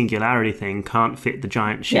quantum singularity thing can't fit the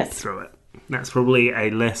giant ship through it. That's probably a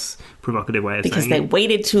less provocative way of saying it. Because they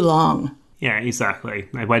waited too long. Yeah, exactly.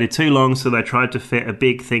 They waited too long, so they tried to fit a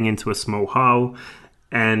big thing into a small hull,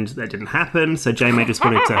 and that didn't happen, so Janeway just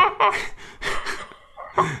wanted to...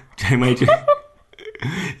 Janeway just...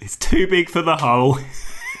 It's too big for the hull.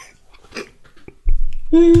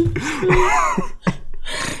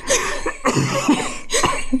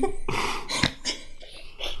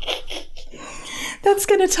 That's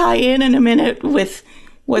going to tie in a minute with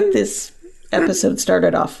what this episode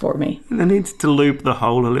started off for me. It needs to loop the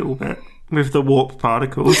hole a little bit with the warp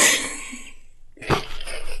particles.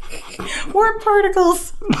 Warp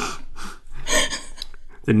particles!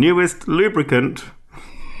 The newest lubricant.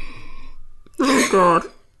 Oh, God.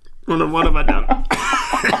 What have I done?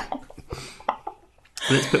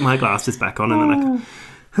 Let's put my glasses back on and then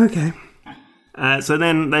Okay. So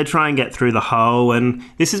then they try and get through the hull, and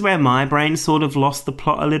this is where my brain sort of lost the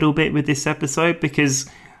plot a little bit with this episode, because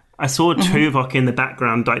I saw Tuvok in the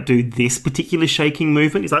background like do this particular shaking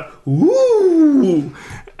movement. He's like, ooh!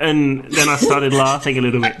 And then I started laughing a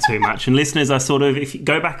little bit too much. And listeners, if you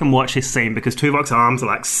go back and watch this scene, because Tuvok's arms are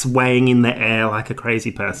like swaying in the air like a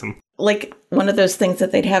crazy person. Like one of those things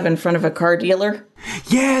that they'd have in front of a car dealer.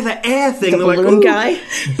 Yeah, the air thing. The balloon guy.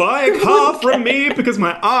 Buy a car from me because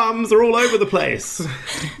my arms are all over the place.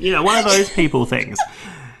 You know, one of those people things.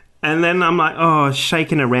 And then I'm like,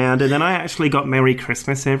 shaking around. And then I actually got Merry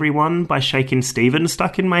Christmas, Everyone by Shakin' Stephen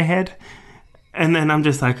stuck in my head. And then I'm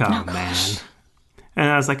just like, oh man. And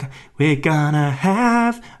I was like, we're gonna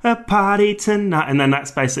have a party tonight. And then that's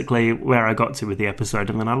basically where I got to with the episode.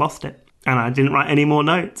 And then I lost it. And I didn't write any more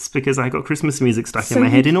notes because I got Christmas music stuck in my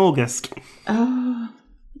head in August. Oh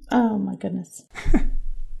my goodness.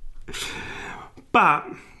 But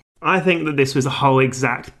I think that this was a whole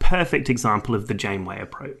exact perfect example of the Janeway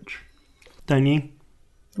approach. Don't you?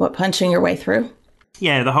 What, punching your way through?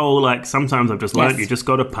 Yeah, the whole, sometimes I've just learned you just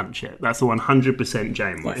got to punch it. That's the 100%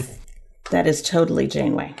 Janeway. Yes. That is totally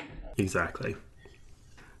Janeway. Exactly.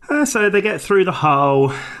 So they get through the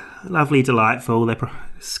hull. Lovely, delightful. They're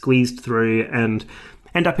squeezed through and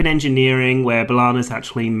end up in engineering, where B'Elanna's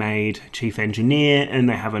actually made chief engineer, and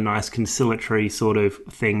they have a nice conciliatory sort of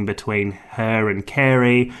thing between her and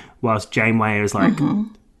Carey, whilst Janeway is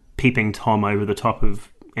peeping Tom over the top of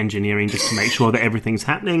engineering just to make sure that everything's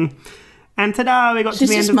happening. And ta-da, we got to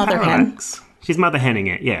the end of Parallax. She's mother henning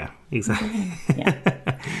it, yeah, exactly. Yeah.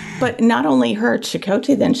 But not only her,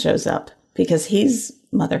 Chakotay then shows up, because he's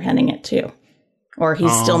mother henning it too. Or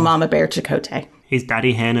he's still Mama Bear Chakotay. He's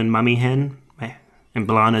daddy hen and mummy hen, and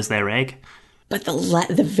B'Elanna's their egg. But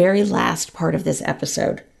the very last part of this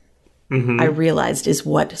episode, I realized, is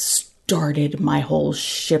what started my whole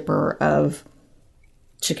shipper of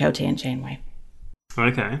Chakotay and Janeway.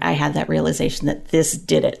 Okay. I had that realization that this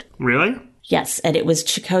did it. Really? Yes, and it was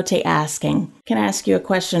Chakotay asking, can I ask you a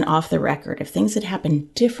question off the record? If things had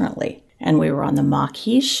happened differently, and we were on the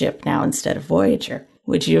Maquis ship now instead of Voyager,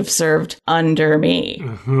 would you have served under me?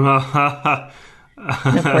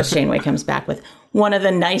 And of course, Janeway comes back with, one of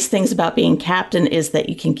the nice things about being captain is that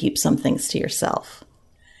you can keep some things to yourself.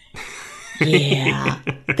 Yeah,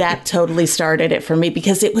 that totally started it for me,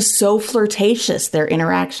 because it was so flirtatious, their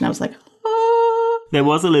interaction. I was like, oh. There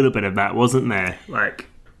was a little bit of that, wasn't there?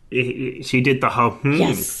 She did the whole,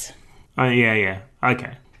 Yes. Oh, yeah.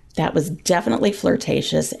 Okay. That was definitely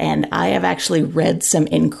flirtatious, and I have actually read some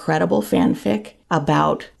incredible fanfic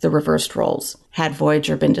about the reversed roles. Had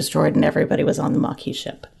Voyager been destroyed and everybody was on the Maquis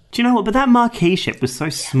ship. Do you know what? But that Marquis ship was so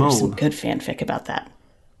small. There's some good fanfic about that.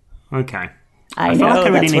 Okay. I know,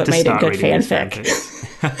 that's what made it good fanfic.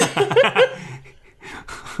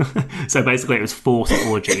 So basically it was forced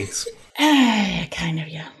orgies. Kind of,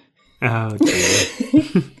 yeah. Oh,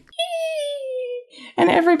 dear. And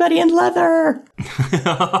everybody in leather.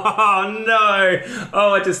 Oh, no.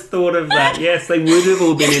 Oh, I just thought of that. Yes, they would have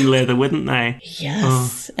all been in leather, wouldn't they?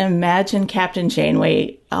 Yes. Oh. Imagine Captain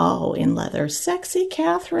Janeway, in leather. Sexy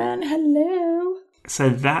Catherine, hello. So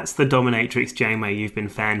that's the dominatrix Janeway you've been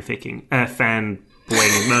cosplaying.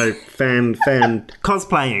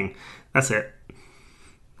 That's it.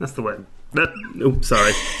 That's the word.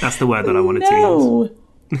 That's the word that I wanted to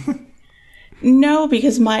use. No,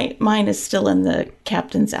 because mine is still in the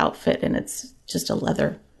captain's outfit, and it's just a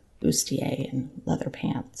leather bustier and leather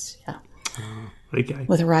pants. Yeah. Okay.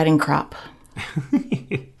 with a riding crop.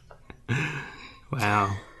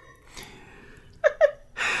 Wow.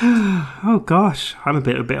 Oh gosh, I'm a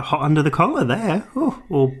bit hot under the collar there. Oh,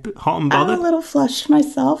 or a bit hot and bothered. I'm a little flushed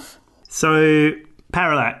myself. So,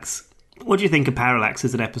 Parallax. What do you think of Parallax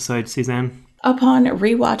as an episode, Suzanne? Upon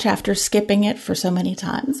rewatch after skipping it for so many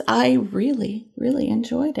times, I really, really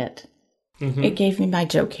enjoyed it. Mm-hmm. It gave me my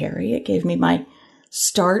Joe Carey. It gave me my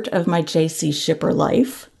start of my JC Shipper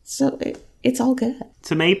life. So it's all good.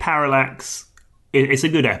 To me, Parallax, it's a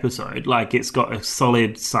good episode. Like, it's got a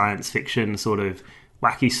solid science fiction sort of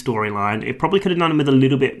wacky storyline. It probably could have done with a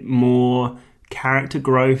little bit more character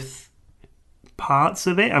growth parts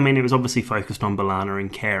of it. I mean, it was obviously focused on B'Elanna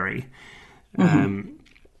and Carey, and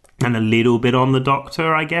a little bit on the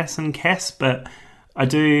Doctor, I guess, and Kes. But I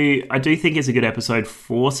do think it's a good episode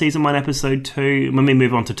for season 1, episode 2. When we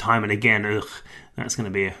move on to Time and Again, that's going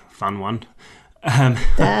to be a fun one.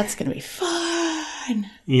 That's going to be fun.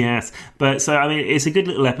 Yes, but so I mean, it's a good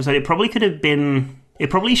little episode. It probably could have been. It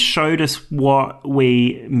probably showed us what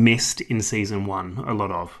we missed in season 1, a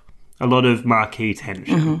lot of marquee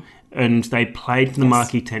tension. And they played the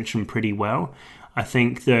marquee tension pretty well. I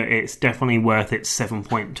think that it's definitely worth its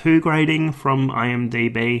 7.2 grading from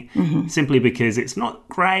IMDb, simply because it's not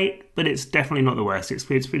great, but it's definitely not the worst.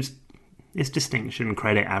 It's distinction,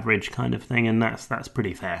 credit, average kind of thing, and that's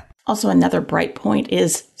pretty fair. Also, another bright point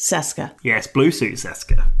is Seska. Yes, blue suit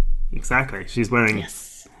Seska. Exactly. She's wearing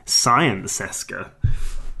science Seska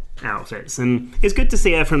outfits, and it's good to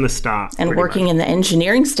see her from the start. And working in the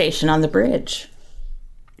engineering station on the bridge.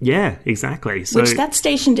 Yeah, exactly. So, which that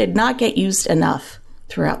station did not get used enough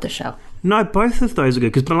throughout the show. No, both of those are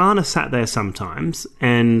good, because B'Elanna sat there sometimes,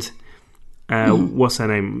 and what's her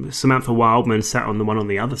name? Samantha Wildman sat on the one on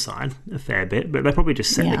the other side a fair bit, but they probably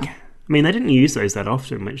just set I mean, they didn't use those that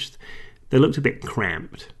often, which they looked a bit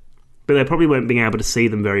cramped. But they probably weren't being able to see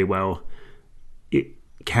them very well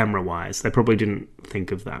camera-wise. They probably didn't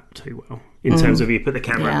think of that too well. In terms of you put the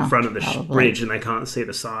camera in front of the bridge and they can't see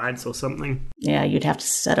the sides or something. Yeah, you'd have to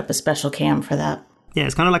set up a special cam for that. Yeah,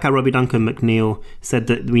 it's kind of like how Robbie Duncan McNeil said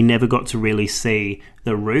that we never got to really see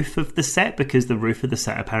the roof of the set, because the roof of the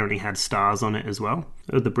set apparently had stars on it as well,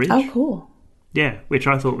 of the bridge. Oh, cool. Yeah, which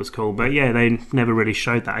I thought was cool. But yeah, they never really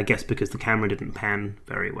showed that, I guess, because the camera didn't pan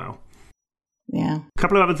very well. Yeah. A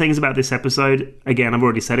couple of other things about this episode. Again, I've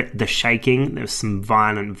already said it. The shaking. There was some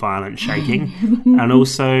violent shaking. And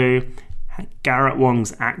also, Garrett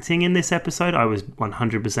Wang's acting in this episode, I was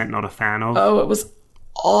 100% not a fan of. Oh, it was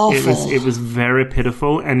awful. It was very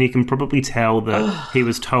pitiful. And you can probably tell that he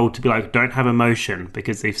was told to be like, don't have emotion,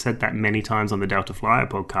 because they've said that many times on the Delta Flyer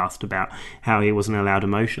podcast about how he wasn't allowed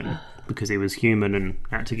emotion because he was human and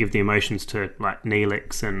had to give the emotions to like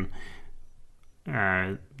Neelix and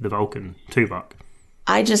the Vulcan, Tuvok.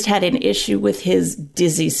 I just had an issue with his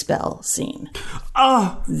dizzy spell scene.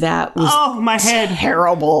 Oh, that was my head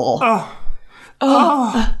terrible.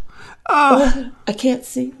 I can't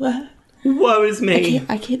see. What? Woe is me.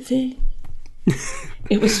 I can't see.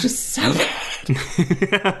 It was just so bad.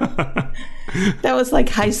 That was like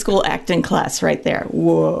high school acting class right there.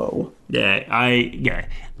 Whoa. Yeah.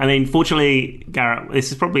 I mean, fortunately, Garrett,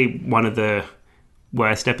 this is probably one of the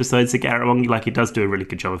worst episodes of Garrett Wang. Like, he does do a really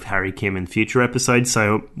good job of Harry Kim in future episodes,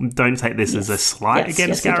 so don't take this as a slight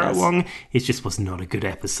against Garrett Wang. It just was not a good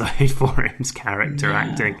episode for him's character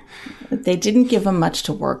acting. They didn't give him much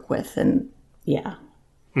to work with, and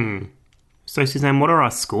So, Suzanne, what are our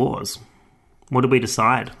scores? What did we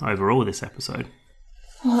decide overall this episode?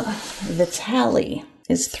 Well, the tally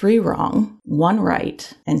is 3 wrong, 1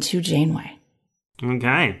 right, and 2 Janeway.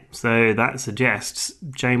 Okay, so that suggests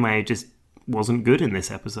Janeway just wasn't good in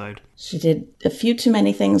this episode. She did a few too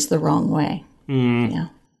many things the wrong way.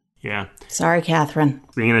 Yeah. Sorry, Catherine.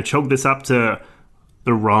 We're going to chalk this up to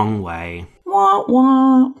the wrong way. Wah,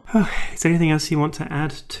 wah. Is there anything else you want to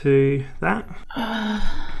add to that?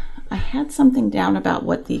 I had something down about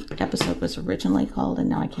what the episode was originally called, and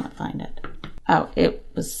now I can't find it. Oh, it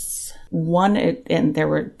was one, and there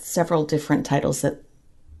were several different titles,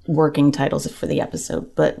 working titles for the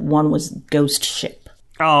episode, but one was Ghost Ship.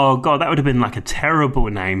 Oh, God, that would have been like a terrible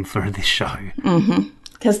name for this show. Mm-hmm.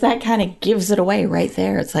 Because that kind of gives it away right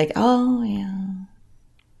there. It's like, oh, yeah,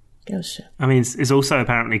 Ghost Ship. I mean, it's also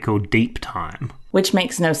apparently called Deep Time. Which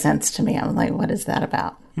makes no sense to me. I'm like, what is that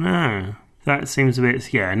about? No, that seems a bit,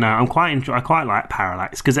 I quite like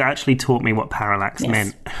Parallax, because it actually taught me what Parallax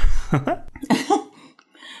meant.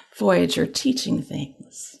 Voyager teaching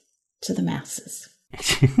things to the masses.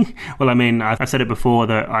 Well, I mean, I've said it before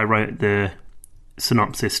that I wrote the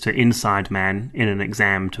synopsis to Inside Man in an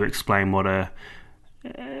exam to explain what a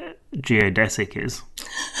geodesic is.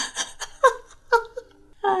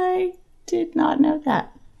 did not know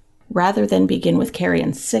that. Rather than begin with Carrie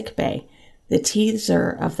in sickbay, the teaser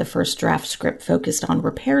of the first draft script focused on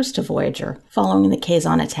repairs to Voyager following the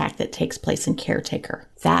Kazon attack that takes place in Caretaker.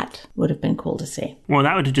 That would have been cool to see. Well,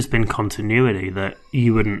 that would have just been continuity that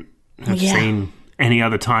you wouldn't have seen any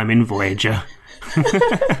other time in Voyager.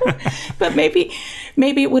 But maybe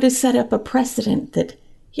it would have set up a precedent that,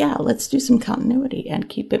 let's do some continuity and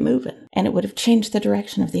keep it moving. And it would have changed the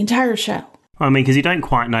direction of the entire show. I mean, because you don't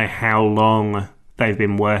quite know how long they've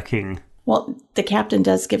been working. Well, the captain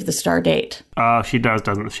does give the star date. Oh, she does,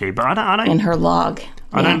 doesn't she? But I don't in her log.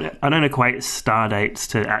 I don't equate star dates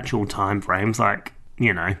to actual time frames, like,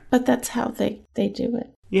 you know. But that's how they do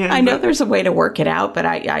it. Yeah, I know there's a way to work it out, but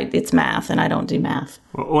it's math, and I don't do math.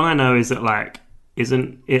 Well, all I know is that, like,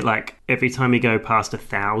 isn't it like every time you go past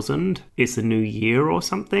 1,000, it's a new year or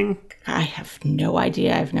something? I have no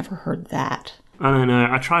idea. I've never heard that. I don't know.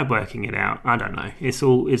 I tried working it out. I don't know. It's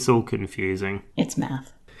all confusing. It's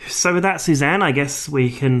math. So with that, Suzanne, I guess we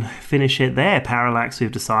can finish it there. Parallax,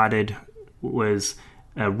 we've decided, was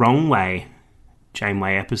a wrong way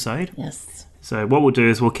Janeway episode. Yes. So what we'll do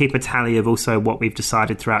is we'll keep a tally of also what we've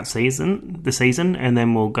decided throughout the season, and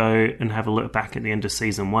then we'll go and have a look back at the end of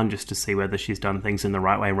season 1 just to see whether she's done things in the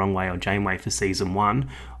right way, wrong way, or Janeway for season 1.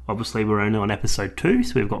 Obviously, we're only on episode 2,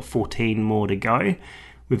 so we've got 14 more to go,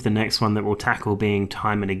 with the next one that we'll tackle being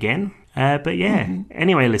Time and Again. But yeah,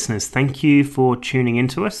 Anyway, listeners, thank you for tuning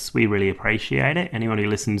into us. We really appreciate it. Anyone who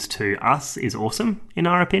listens to us is awesome, in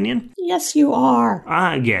our opinion. Yes, you are.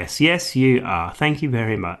 Yes, you are. Thank you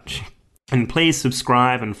very much. And please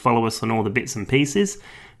subscribe and follow us on all the bits and pieces.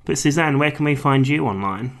 But Suzanne, where can we find you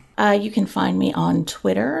online? You can find me on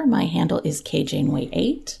Twitter. My handle is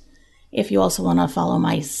kjaneway8. If you also want to follow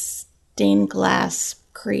my stained glass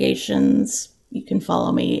creations, you can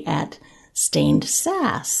follow me at Stained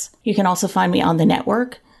Sass. You can also find me on the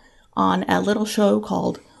network on a little show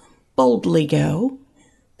called Boldly Go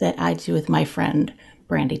that I do with my friend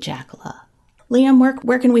Brandy Jackala. Liam,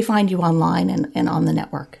 where can we find you online and on the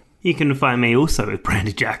network? You can find me also with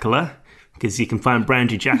Brandy Jackala, because you can find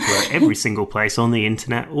Brandy Jackala every single place on the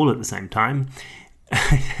internet, all at the same time.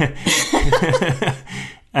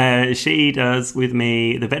 She does with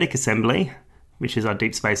me The Vedic Assembly, which is our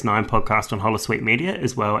Deep Space Nine podcast on Holosuite Media,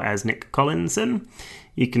 as well as Nick Collinson.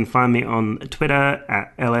 You can find me on Twitter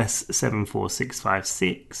at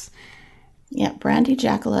LS74656. Yeah, Brandy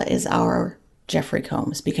Jackala is our Jeffrey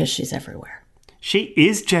Combs because she's everywhere. She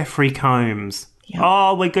is Jeffrey Combs. Yep.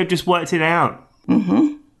 Oh, we just worked it out.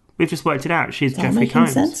 Mm-hmm. We've just worked it out. She's it's Jeffrey all making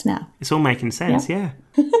Combs. Sense now. It's all making sense, yeah.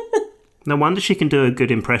 No wonder she can do a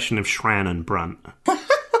good impression of Shran and Brunt.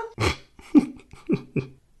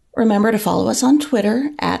 Remember to follow us on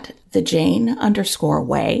Twitter at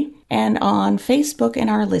 @thejane_way and on Facebook in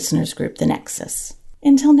our listeners group, The Nexus.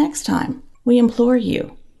 Until next time, we implore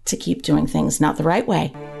you to keep doing things not the right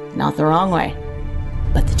way, not the wrong way,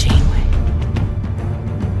 but the Janeway.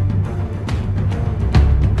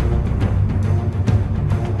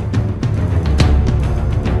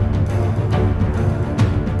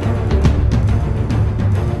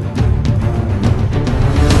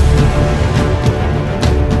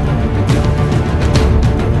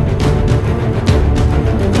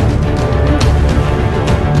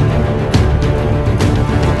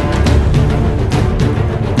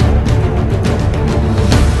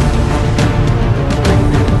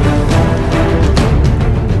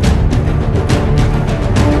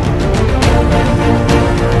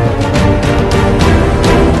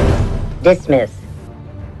 Dismiss.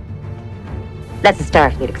 That's a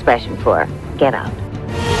Starfleet expression for get out.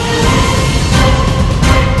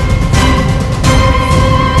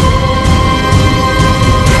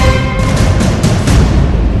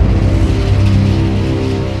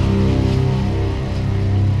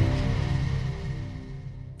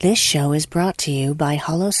 This show is brought to you by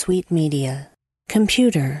Holosuite Media.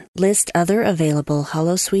 Computer, list other available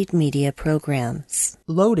Holosuite Media programs.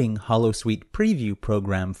 Loading Holosuite preview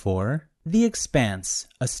program for The Expanse,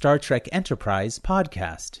 a Star Trek Enterprise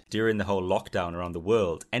podcast. During the whole lockdown around the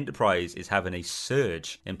world, Enterprise is having a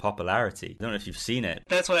surge in popularity. I don't know if you've seen it.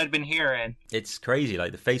 That's what I'd been hearing. It's crazy,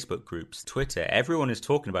 like the Facebook groups, Twitter, everyone is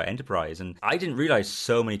talking about Enterprise, and I didn't realize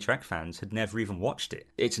so many Trek fans had never even watched it.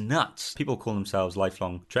 It's nuts. People call themselves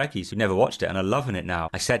lifelong Trekkies who've never watched it and are loving it now.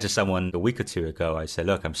 I said to someone a week or two ago, I said,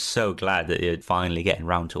 look, I'm so glad that you're finally getting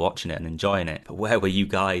around to watching it and enjoying it. But where were you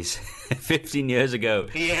guys 15 years ago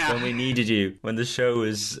when we needed you, when the show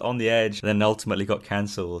was on the edge and then ultimately got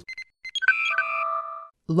cancelled?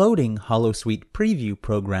 Loading Holosuite preview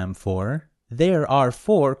program for There Are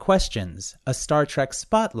 4 Questions, a Star Trek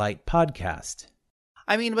Spotlight podcast.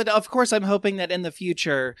 I mean, but of course I'm hoping that in the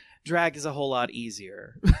future drag is a whole lot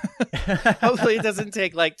easier. Hopefully it doesn't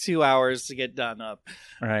take like 2 hours to get done up.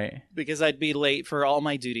 Right. Because I'd be late for all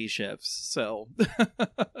my duty shifts. So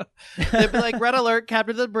they'd be like, red alert,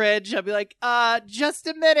 captain of the bridge. I'd be like, just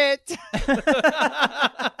a minute.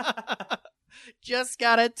 Just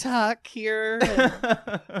gotta tuck here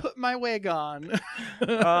and put my wig on.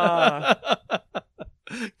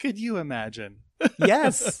 Could you imagine?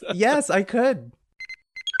 Yes, I could.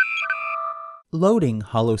 Loading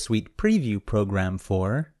Holosuite preview program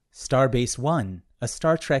for Starbase One, a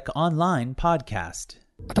Star Trek Online podcast.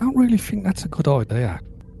 I don't really think that's a good idea.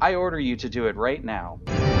 I order you to do it right now.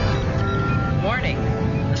 Warning.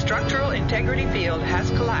 The structural integrity field has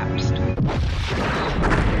collapsed.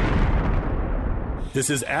 This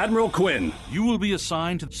is Admiral Quinn. You will be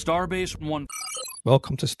assigned to Starbase One.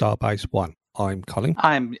 Welcome to Starbase One. I'm Colin.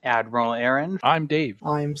 I'm Admiral Aaron. I'm Dave.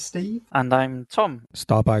 I'm Steve. And I'm Tom.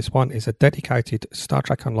 Starbase One is a dedicated Star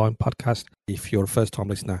Trek Online podcast. If you're a first-time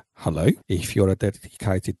listener, hello. If you're a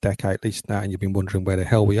dedicated decade listener and you've been wondering where the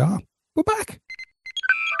hell we are, we're back.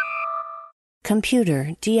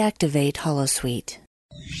 Computer, deactivate Holosuite.